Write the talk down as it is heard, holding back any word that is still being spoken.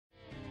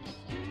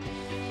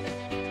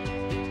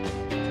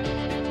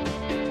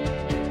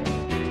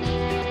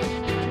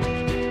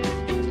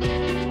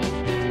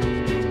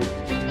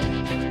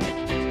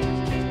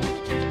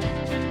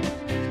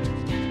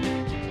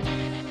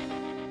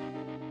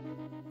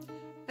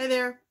Hi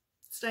there,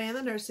 it's Diane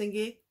the Nursing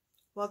Geek.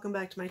 Welcome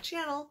back to my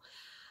channel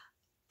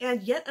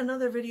and yet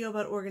another video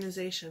about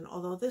organization,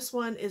 although this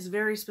one is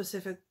very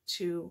specific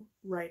to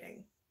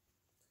writing.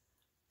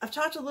 I've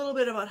talked a little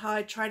bit about how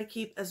I try to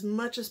keep as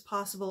much as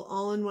possible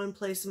all in one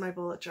place in my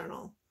bullet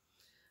journal.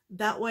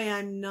 That way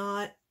I'm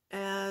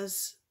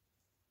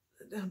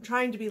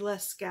trying to be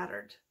less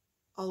scattered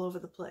all over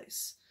the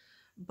place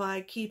by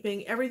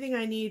keeping everything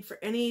I need for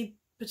any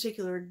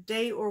particular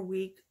day or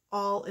week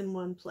all in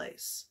one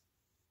place.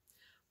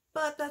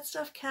 But that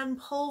stuff can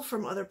pull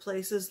from other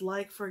places,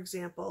 like, for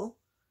example,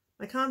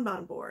 my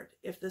Kanban board.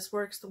 If this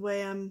works the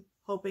way I'm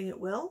hoping it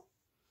will,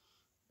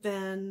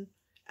 then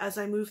as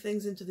I move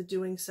things into the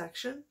doing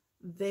section,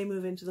 they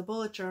move into the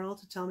bullet journal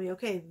to tell me,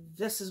 okay,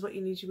 this is what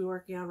you need to be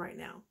working on right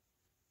now.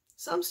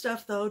 Some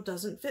stuff, though,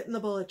 doesn't fit in the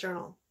bullet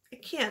journal.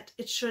 It can't.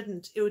 It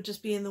shouldn't. It would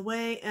just be in the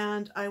way,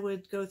 and I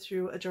would go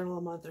through a journal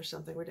a month or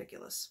something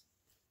ridiculous.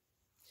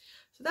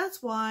 So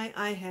that's why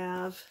I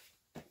have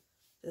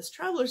this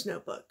traveler's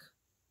notebook.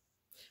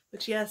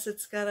 Which, yes,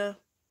 it's got a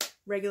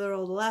regular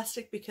old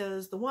elastic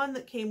because the one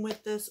that came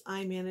with this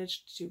I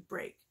managed to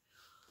break.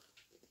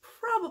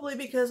 Probably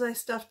because I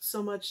stuffed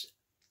so much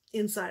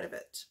inside of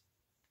it.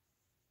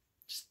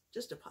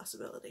 Just a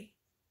possibility.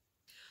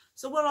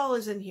 So what all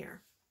is in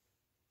here?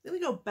 Let me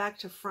go back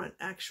to front,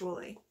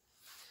 actually.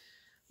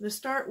 I'm going to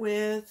start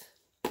with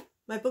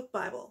my book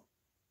Bible.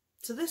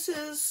 So this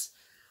is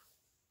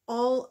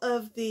all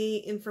of the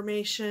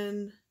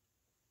information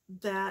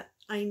that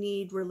I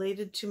need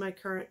related to my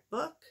current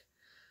book.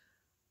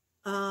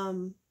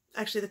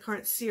 Actually the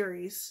current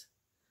series.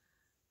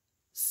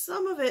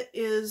 Some of it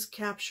is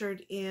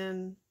captured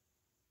in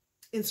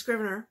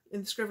Scrivener,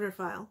 in the Scrivener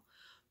file,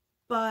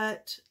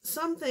 but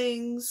some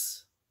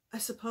things I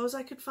suppose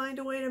I could find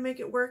a way to make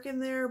it work in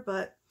there,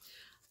 but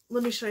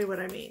let me show you what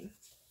I mean.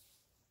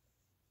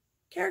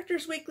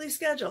 Characters' weekly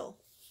schedule.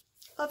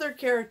 Other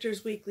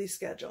characters' weekly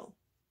schedule.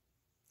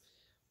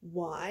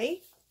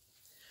 Why?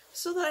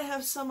 So that I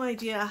have some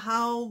idea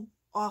how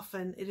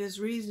often it is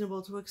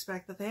reasonable to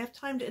expect that they have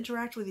time to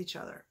interact with each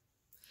other.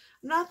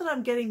 Not that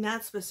I'm getting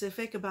that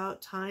specific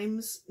about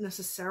times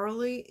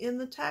necessarily in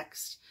the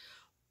text,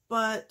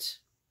 but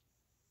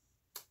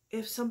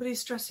if somebody's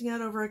stressing out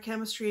over a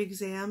chemistry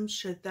exam,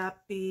 should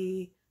that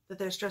be that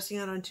they're stressing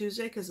out on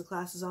Tuesday because the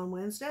class is on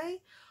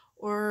Wednesday?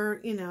 Or,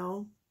 you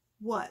know,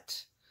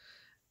 what?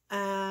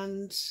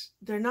 And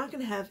they're not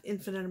going to have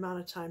infinite amount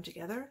of time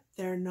together.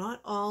 They're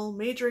not all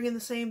majoring in the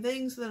same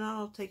things. They're not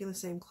all taking the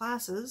same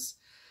classes.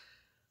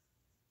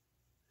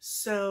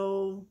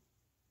 So,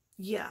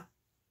 yeah.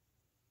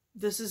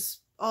 This is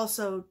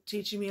also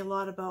teaching me a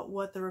lot about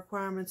what the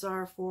requirements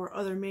are for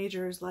other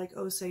majors like,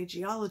 say,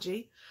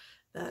 geology,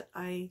 that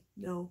I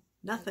know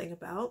nothing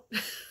about.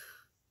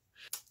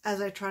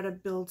 As I try to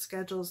build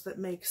schedules that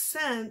make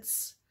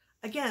sense,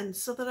 again,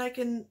 so that I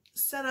can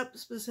set up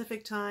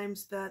specific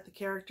times that the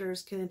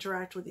characters can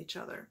interact with each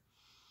other.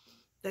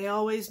 They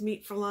always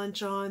meet for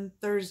lunch on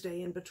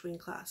Thursday in between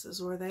classes,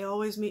 or they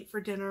always meet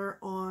for dinner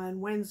on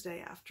Wednesday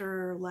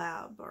after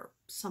lab or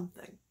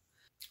something.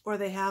 Or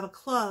they have a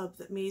club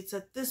that meets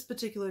at this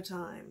particular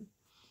time.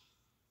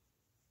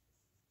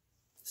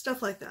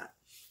 Stuff like that.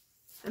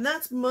 And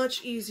that's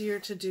much easier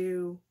to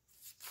do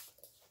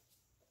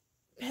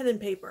pen and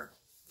paper,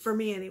 for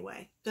me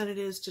anyway, than it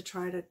is to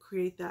try to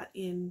create that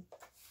in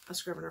a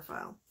Scrivener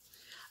file.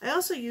 I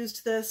also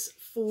used this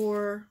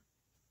for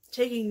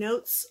taking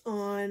notes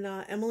on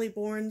Emily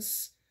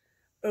Bourne's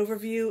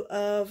overview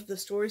of the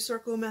story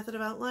circle method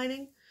of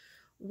outlining,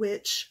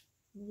 which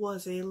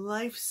was a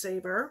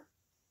lifesaver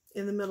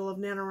in the middle of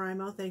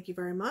NaNoWriMo. Thank you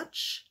very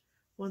much.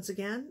 Once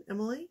again,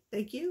 Emily,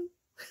 thank you.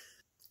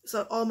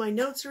 So all my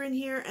notes are in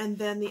here, and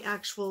then the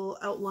actual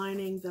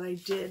outlining that I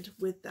did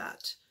with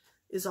that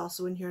is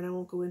also in here, and I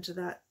won't go into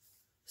that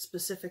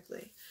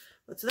specifically.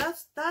 But so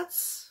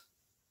that's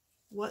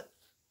what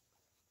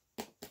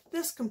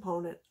this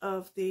component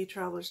of the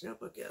Traveler's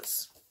Notebook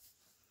is.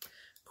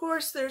 Of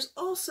course, there's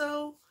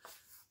also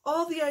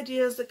all the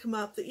ideas that come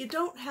up that you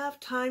don't have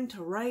time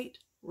to write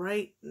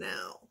right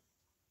now.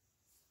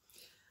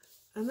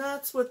 And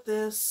that's what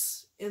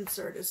this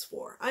insert is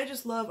for. I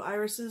just love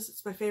irises.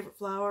 It's my favorite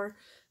flower.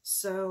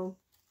 So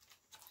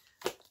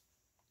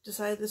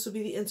decided this would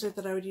be the insert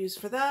that I would use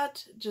for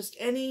that. Just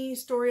any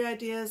story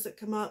ideas that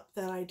come up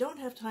that I don't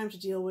have time to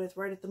deal with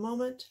right at the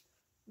moment,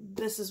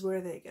 this is where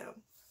they go.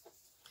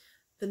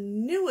 The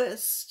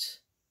newest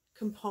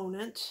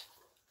component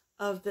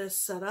of this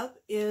setup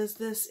is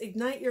this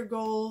Ignite Your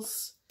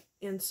Goals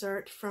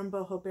insert from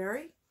Boho.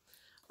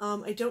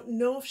 I don't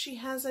know if she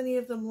has any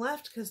of them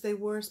left because they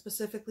were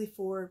specifically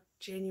for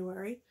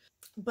January,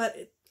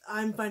 but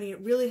I'm finding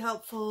it really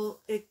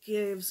helpful. It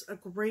gives a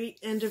great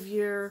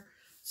end-of-year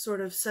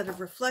sort of set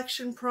of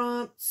reflection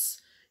prompts.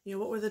 You know,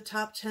 what were the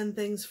top 10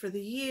 things for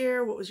the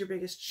year? What was your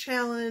biggest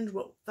challenge?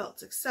 What felt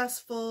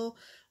successful?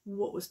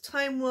 What was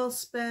time well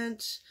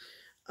spent?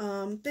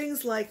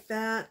 Things like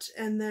that.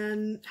 And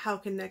then how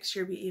can next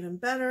year be even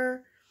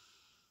better?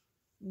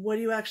 What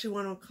do you actually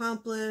want to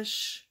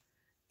accomplish?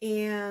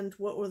 And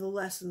what were the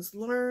lessons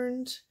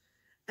learned?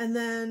 and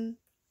then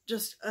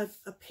just a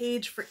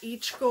page for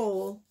each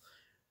goal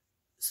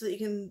so that you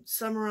can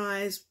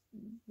summarize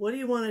what do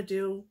you want to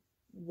do,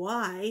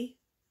 why.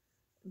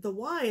 The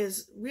why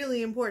is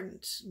really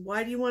important.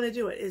 Why do you want to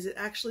do it? Is it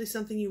actually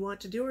something you want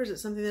to do, or is it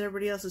something that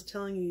everybody else is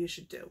telling you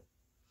should do?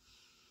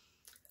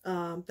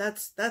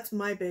 That's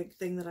my big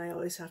thing that I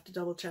always have to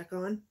double check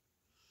on.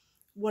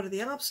 What are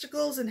the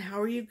obstacles and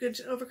how are you going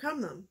to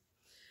overcome them?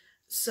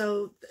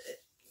 So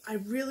I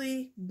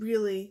really,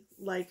 really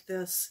like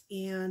this,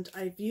 and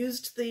I've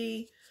used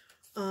the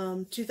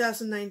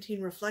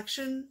 2019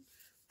 reflection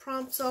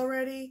prompts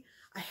already.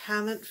 I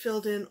haven't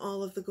filled in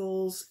all of the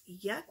goals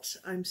yet.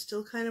 I'm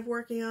still kind of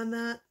working on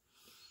that.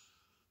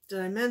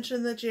 Did I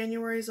mention that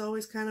January is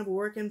always kind of a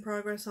work in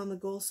progress on the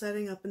goal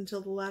setting up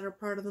until the latter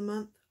part of the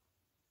month?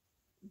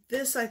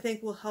 This, I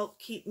think, will help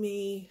keep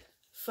me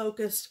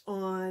focused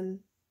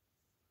on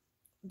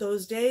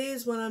those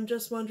days when I'm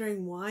just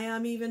wondering why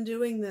I'm even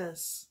doing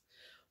this.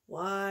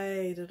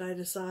 Why did I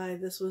decide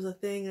this was a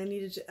thing I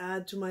needed to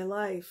add to my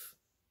life?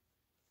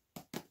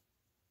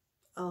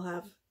 I'll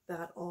have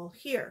that all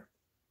here.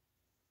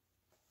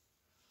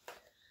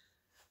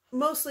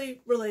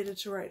 Mostly related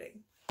to writing.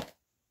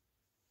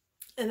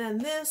 And then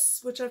this,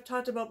 which I've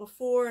talked about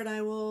before, and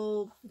I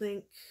will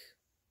link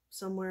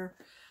somewhere,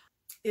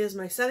 is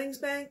my settings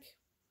bank.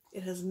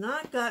 It has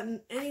not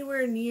gotten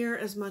anywhere near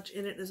as much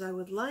in it as I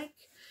would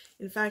like.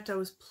 In fact, I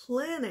was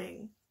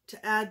planning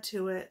to add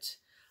to it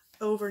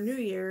over New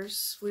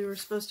Year's. We were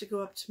supposed to go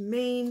up to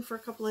Maine for a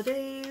couple of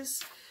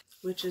days,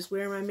 which is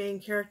where my main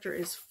character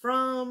is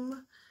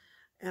from.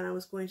 And I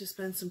was going to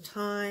spend some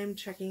time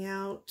checking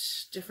out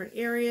different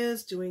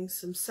areas, doing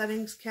some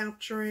settings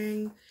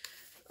capturing.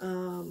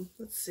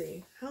 Let's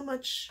see, how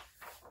much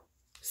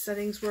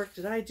settings work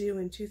did I do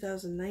in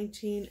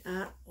 2019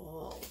 at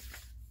all?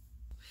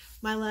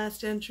 My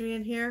last entry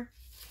in here,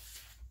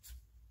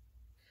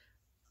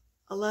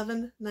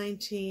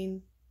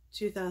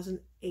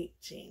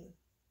 11/19/2018.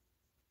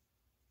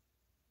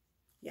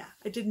 Yeah,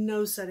 I did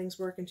no settings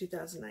work in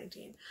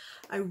 2019.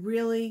 I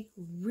really,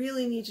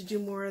 really need to do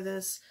more of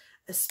this,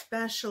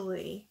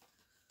 especially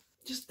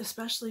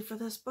for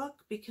this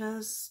book,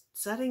 because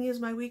setting is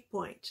my weak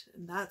point,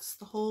 and that's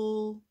the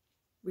whole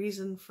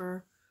reason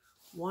for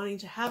wanting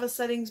to have a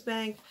settings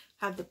bank,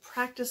 have the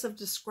practice of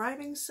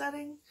describing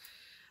setting,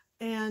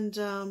 and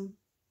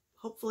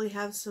hopefully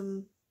have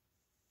some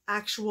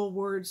actual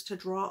words to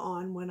draw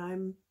on when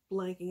I'm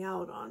blanking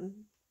out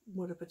on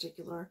what a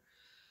particular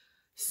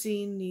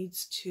scene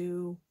needs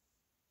to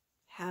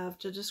have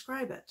to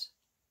describe it.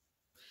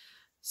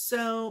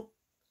 So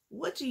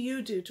what do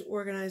you do to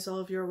organize all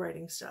of your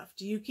writing stuff?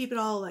 Do you keep it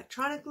all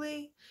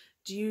electronically?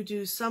 Do you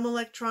do some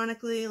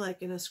electronically,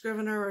 like in a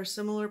Scrivener or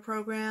similar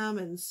program,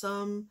 and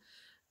some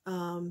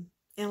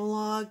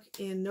analog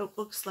in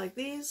notebooks like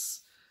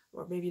these?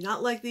 Or maybe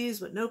not like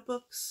these, but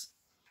notebooks?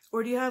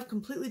 Or do you have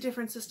completely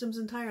different systems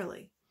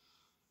entirely?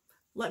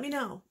 Let me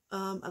know.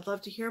 I'd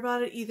love to hear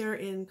about it either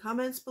in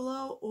comments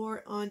below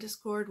or on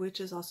Discord, which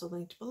is also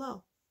linked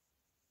below.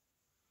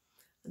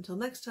 Until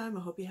next time, I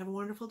hope you have a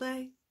wonderful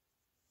day.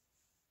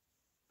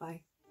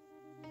 Bye.